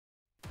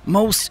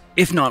Most,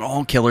 if not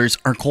all, killers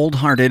are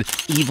cold-hearted,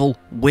 evil,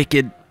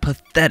 wicked,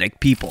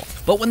 pathetic people.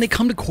 But when they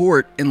come to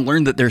court and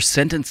learn that they're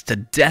sentenced to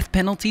death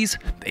penalties,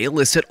 they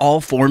elicit all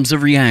forms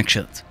of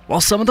reactions.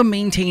 While some of them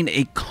maintain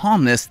a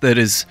calmness that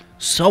is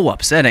so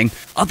upsetting,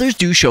 others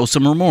do show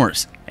some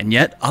remorse, and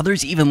yet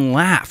others even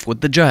laugh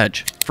with the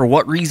judge. For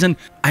what reason?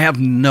 I have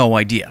no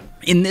idea.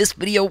 In this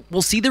video,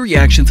 we'll see the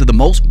reactions of the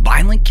most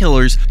violent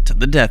killers to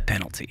the death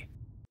penalty.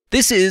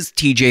 This is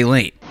TJ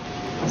Lane.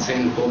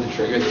 Saying to pull the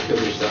trigger that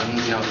killed your son,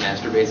 now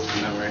masturbates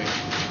to memory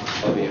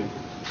of you.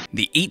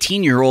 The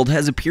 18-year-old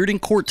has appeared in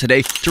court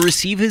today to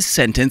receive his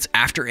sentence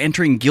after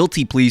entering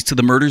guilty pleas to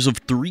the murders of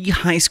 3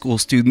 high school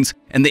students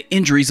and the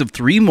injuries of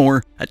 3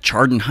 more at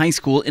Chardon High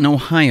School in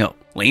Ohio.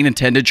 Lane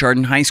attended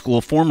Chardon High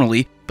School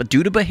formerly, but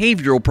due to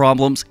behavioral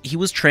problems, he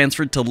was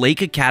transferred to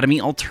Lake Academy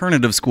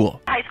Alternative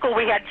School. High school,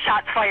 we had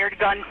shots fired,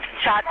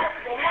 gunshots,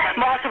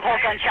 multiple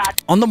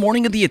gunshots. On the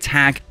morning of the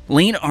attack,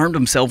 Lane armed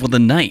himself with a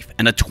knife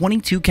and a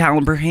 .22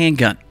 caliber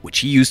handgun, which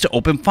he used to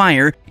open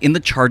fire in the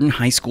Chardon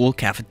High School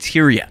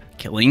cafeteria,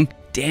 killing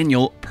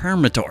Daniel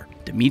Permator,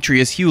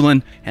 Demetrius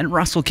Hewlin, and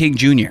Russell King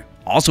Jr.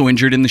 Also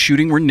injured in the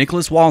shooting were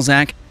Nicholas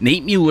Walzak,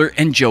 Nate Mueller,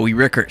 and Joey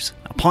Rickers.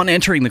 Upon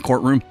entering the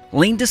courtroom,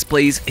 Lane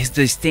displays his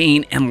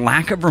disdain and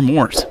lack of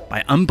remorse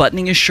by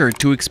unbuttoning his shirt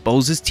to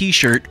expose his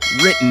t-shirt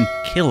written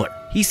 "Killer."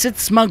 He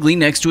sits smugly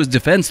next to his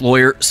defense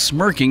lawyer,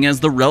 smirking as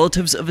the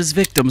relatives of his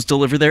victims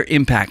deliver their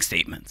impact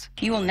statements.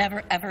 You will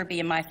never ever be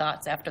in my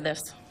thoughts after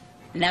this.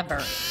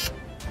 Never.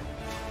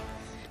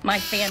 My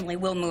family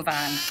will move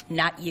on,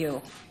 not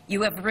you.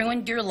 You have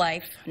ruined your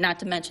life, not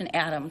to mention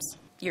Adam's.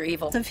 You're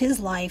evil. Of his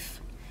life,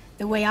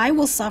 the way I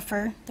will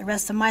suffer the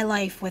rest of my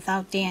life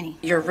without Danny.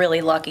 You're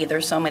really lucky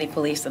there's so many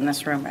police in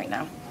this room right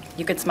now.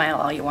 You could smile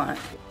all you want.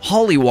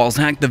 Holly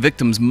Walzak, the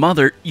victim's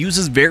mother,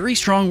 uses very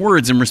strong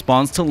words in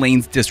response to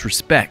Lane's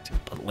disrespect,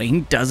 but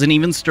Lane doesn't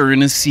even stir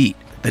in his seat.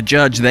 The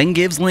judge then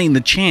gives Lane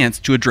the chance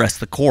to address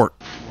the court.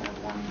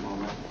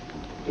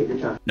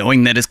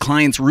 Knowing that his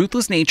client's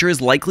ruthless nature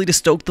is likely to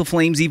stoke the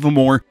flames even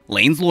more,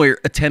 Lane's lawyer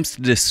attempts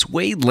to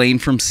dissuade Lane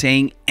from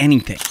saying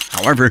anything.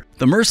 However,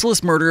 the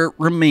merciless murderer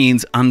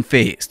remains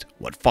unfazed.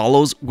 What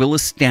follows will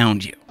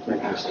astound you.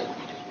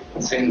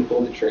 Saying to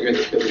pull the trigger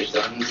that killed your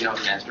son, now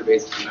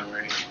masturbates to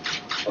memory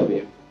of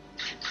you.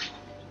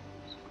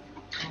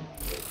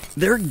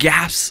 There are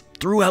gasps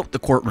throughout the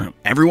courtroom.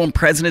 Everyone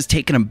present is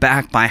taken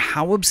aback by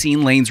how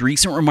obscene Lane's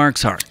recent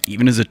remarks are.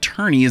 Even his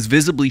attorney is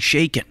visibly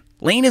shaken.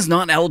 Lane is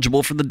not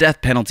eligible for the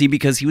death penalty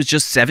because he was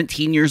just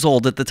 17 years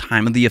old at the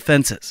time of the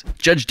offenses.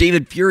 Judge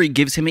David Fury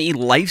gives him a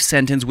life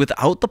sentence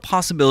without the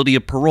possibility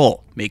of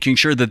parole, making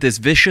sure that this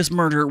vicious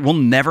murderer will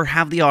never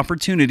have the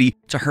opportunity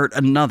to hurt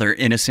another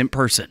innocent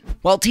person.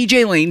 While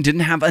TJ Lane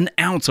didn't have an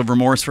ounce of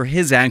remorse for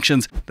his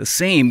actions, the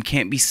same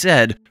can't be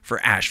said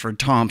for Ashford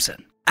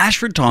Thompson.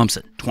 Ashford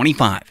Thompson,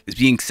 25, is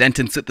being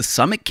sentenced at the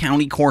Summit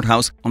County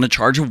Courthouse on a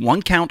charge of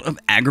 1 count of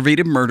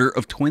aggravated murder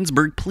of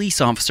Twinsburg police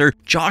officer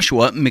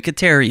Joshua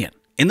Mkhitaryan.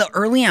 In the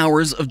early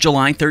hours of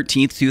July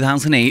 13,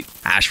 2008,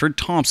 Ashford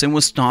Thompson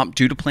was stopped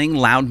due to playing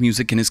loud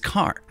music in his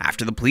car.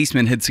 After the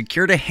policeman had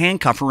secured a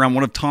handcuff around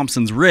one of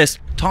Thompson's wrists,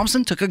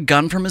 Thompson took a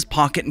gun from his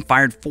pocket and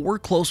fired 4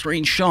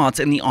 close-range shots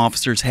in the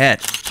officer's head.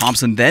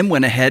 Thompson then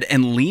went ahead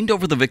and leaned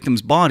over the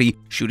victim's body,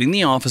 shooting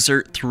the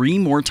officer 3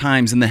 more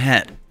times in the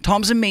head.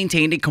 Thompson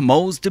maintained a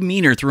composed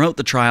demeanor throughout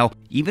the trial,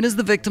 even as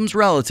the victim's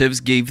relatives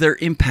gave their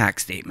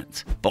impact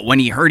statements. But when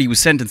he heard he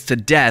was sentenced to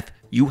death,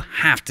 you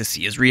have to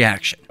see his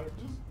reaction.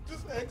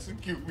 Just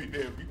execute me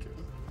there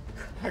because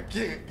I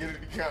can't get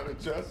any kind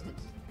of justice.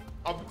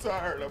 I'm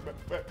tired.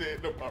 I'm at the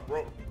end of my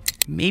rope.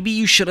 Maybe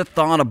you should have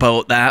thought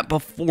about that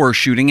before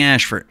shooting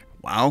Ashford.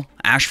 Well,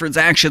 Ashford's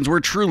actions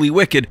were truly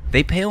wicked.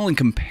 They pale in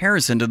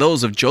comparison to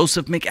those of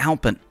Joseph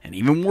McAlpin, and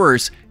even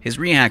worse, his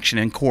reaction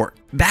in court.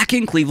 Back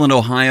in Cleveland,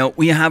 Ohio,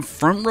 we have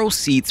front row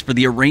seats for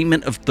the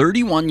arraignment of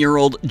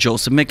 31-year-old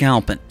Joseph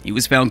McAlpin. He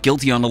was found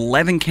guilty on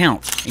 11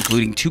 counts,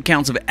 including 2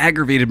 counts of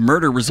aggravated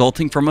murder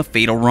resulting from a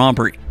fatal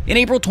robbery. In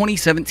April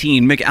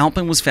 2017,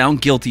 McAlpin was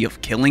found guilty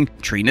of killing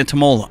Trina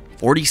Tamola,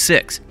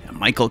 46, and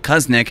Michael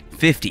Kuznick,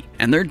 50,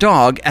 and their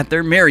dog at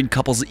their married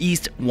couple's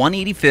East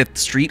 185th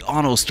Street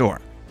auto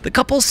store. The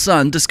couple's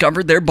son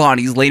discovered their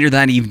bodies later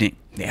that evening.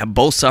 They have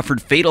both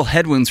suffered fatal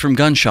head wounds from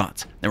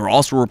gunshots. There were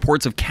also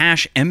reports of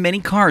cash and many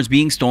cars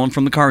being stolen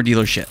from the car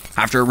dealership.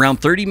 After around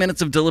 30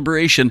 minutes of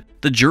deliberation,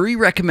 the jury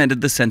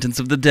recommended the sentence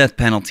of the death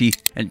penalty,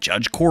 and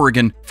Judge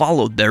Corrigan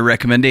followed their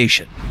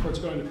recommendation. The court's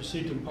going to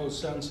proceed to impose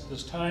sentence at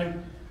this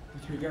time.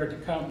 With regard to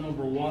count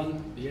number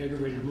 1, the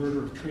aggravated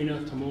murder of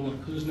Trina Tamola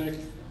Kuznick,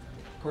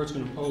 the court's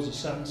going to impose a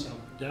sentence of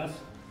death,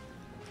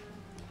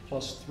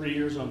 plus 3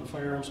 years on the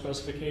firearm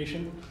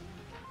specification.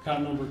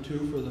 Count number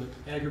 2 for the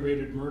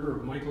aggravated murder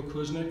of Michael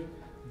Kuznick,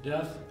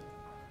 death,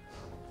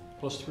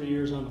 plus 3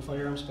 years on the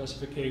firearm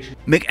specification.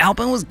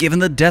 McAlpin was given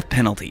the death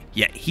penalty,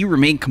 yet he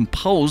remained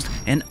composed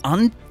and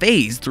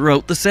unfazed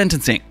throughout the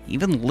sentencing,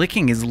 even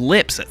licking his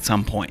lips at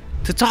some point.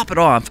 To top it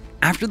off,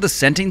 after the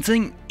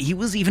sentencing, he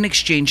was even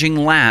exchanging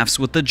laughs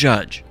with the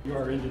judge. You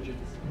are indigent.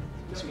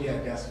 Yeah,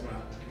 that's right.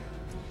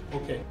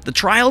 Okay. The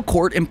trial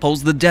court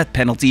imposed the death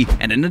penalty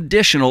and an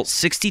additional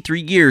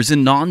 63 years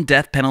in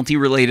non-death penalty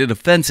related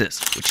offenses,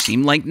 which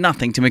seemed like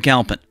nothing to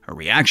McAlpin, a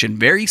reaction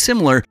very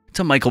similar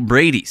to Mikel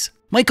Brady's.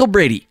 Mikel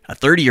Brady, a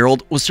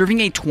 30-year-old, was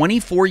serving a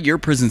 24-year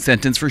prison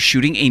sentence for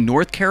shooting a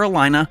North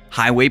Carolina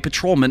highway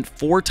patrolman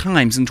 4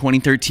 times in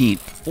 2013.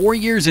 4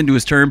 years into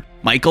his term,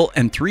 Mikel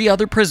and 3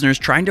 other prisoners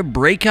tried to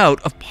break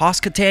out of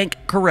Poscatank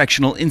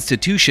Correctional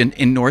Institution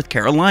in North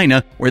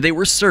Carolina, where they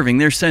were serving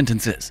their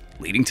sentences,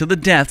 leading to the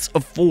deaths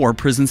of 4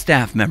 prison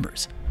staff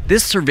members.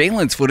 This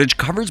surveillance footage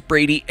covers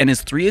Brady and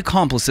his 3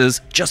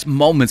 accomplices just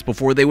moments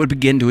before they would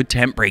begin to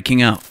attempt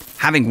breaking out.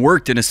 Having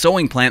worked in a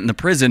sewing plant in the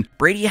prison,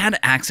 Brady had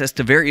access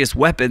to various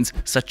weapons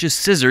such as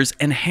scissors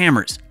and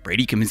hammers.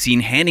 Brady can be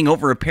seen handing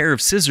over a pair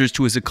of scissors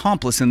to his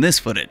accomplice in this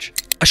footage.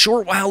 A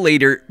short while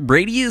later,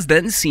 Brady is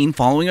then seen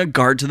following a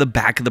guard to the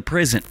back of the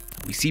prison.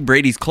 We see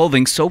Brady's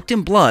clothing soaked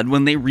in blood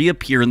when they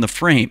reappear in the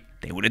frame.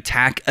 They would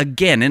attack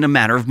again in a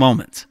matter of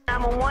moments.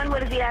 911,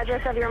 what is the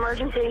address of your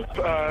emergency?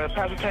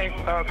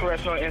 Poscatank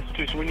Correctional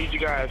Institution. We need you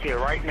guys here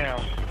right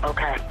now.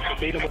 Okay.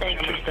 Beat them with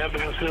hammers, stab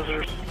them with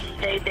scissors.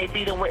 They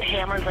beat them with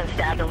hammers and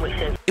stabbed them with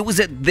scissors. It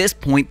was at this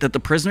point that the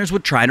prisoners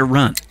would try to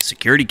run.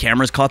 Security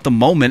cameras caught the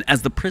moment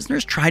as the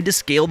prisoners tried to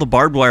scale the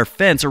barbed wire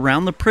fence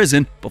around the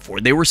prison before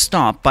they were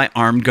stopped by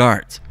armed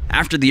guards.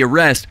 After the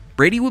arrest,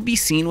 Brady would be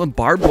seen with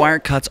barbed wire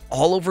cuts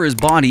all over his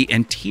body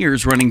and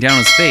tears running down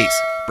his face.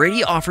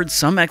 Brady offered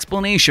some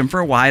explanation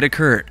for why it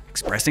occurred,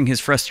 expressing his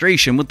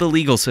frustration with the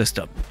legal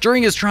system.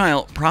 During his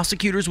trial,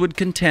 prosecutors would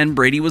contend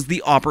Brady was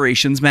the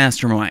operation's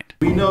mastermind.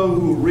 We know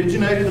who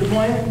originated the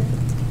plan.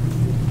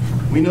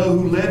 We know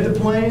who led the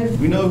plan.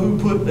 We know who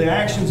put the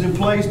actions in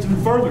place to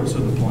furtherance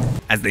of the plan.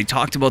 As they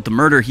talked about the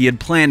murder he had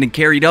planned and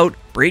carried out,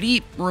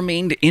 Brady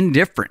remained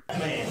indifferent. That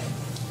man,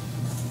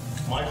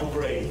 Mikel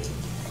Brady,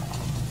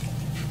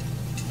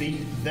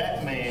 beat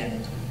that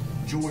man,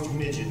 George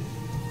Midget,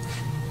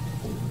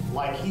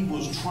 like he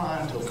was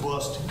trying to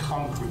bust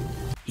concrete.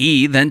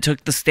 He then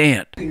took the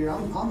stand. Peter,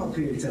 I'm up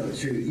here to tell the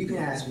truth. You can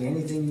ask me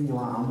anything you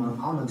want. I'm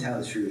gonna tell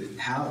the truth.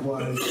 How it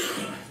was,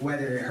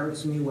 whether it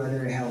hurts me,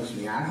 whether it helps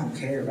me. I don't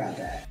care about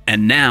that.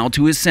 And now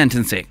to his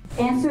sentencing.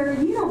 Answer,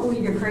 you don't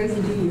believe you're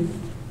crazy, do you?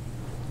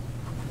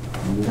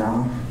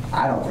 No,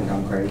 I don't think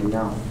I'm crazy,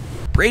 no.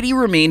 Brady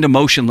remained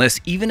emotionless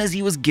even as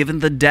he was given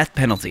the death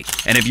penalty.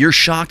 And if you're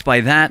shocked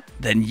by that,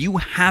 then you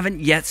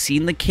haven't yet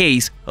seen the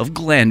case of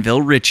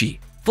Glanville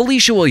Ritchie.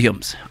 Felicia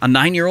Williams, a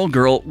 9-year-old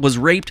girl, was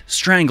raped,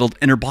 strangled,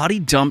 and her body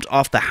dumped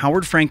off the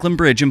Howard Franklin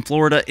Bridge in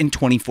Florida in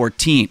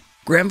 2014.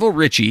 Glanville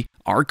Ritchie,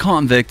 our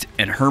convict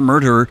and her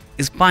murderer,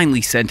 is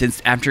finally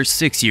sentenced after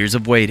 6 years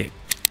of waiting.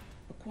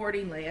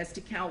 Accordingly, as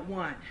to count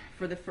 1,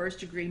 for the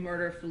first-degree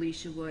murder of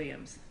Felicia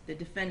Williams, the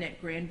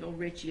defendant, Glanville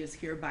Ritchie, is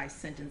hereby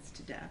sentenced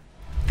to death.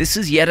 This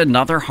is yet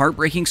another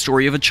heartbreaking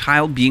story of a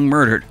child being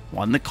murdered,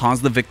 one that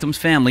caused the victim's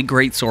family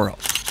great sorrow.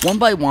 One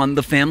by one,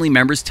 the family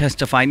members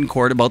testified in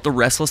court about the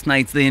restless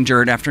nights they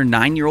endured after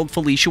 9-year-old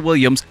Felicia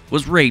Williams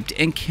was raped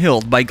and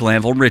killed by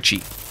Glanville Ritchie.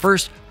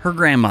 First, her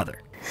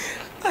grandmother.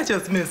 I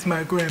just miss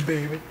my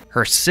grandbaby.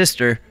 Her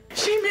sister.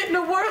 She meant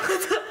the world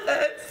to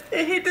us,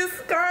 and he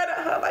discarded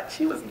her like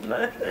she was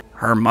nothing.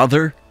 Her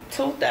mother.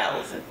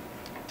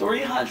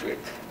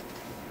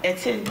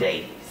 2,310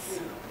 days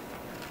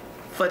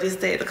for this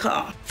day to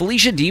come.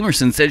 Felicia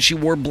Demerson said she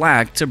wore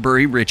black to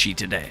bury Ritchie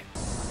today.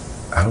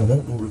 I don't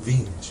want no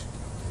revenge.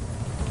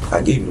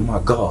 I gave it to my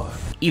God.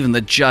 Even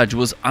the judge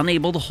was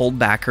unable to hold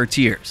back her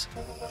tears.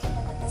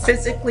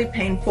 Physically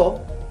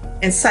painful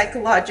and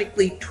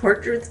psychologically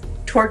torturous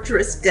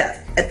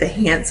death at the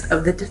hands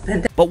of the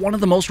defendant. But one of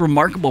the most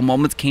remarkable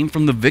moments came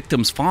from the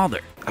victim's father.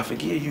 I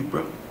forgive you,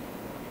 bro.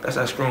 That's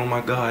how strong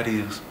my God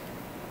is.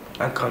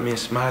 I come in and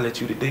smile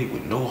at you today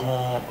with no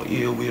harm or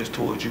ill will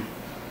towards you.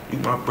 You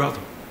my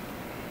brother.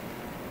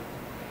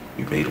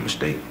 You made a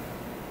mistake.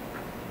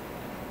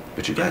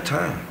 But you got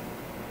time.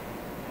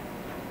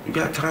 You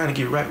got time to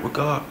get right with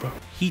God, bro.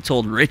 He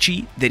told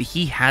Ritchie that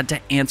he had to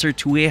answer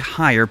to a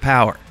higher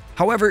power.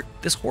 However,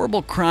 this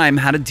horrible crime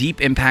had a deep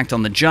impact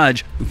on the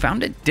judge, who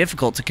found it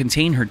difficult to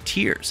contain her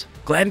tears.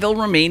 Glanville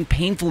remained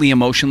painfully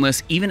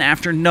emotionless even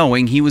after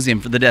knowing he was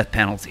in for the death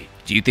penalty.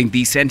 Do you think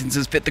these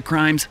sentences fit the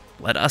crimes?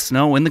 Let us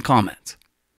know in the comments.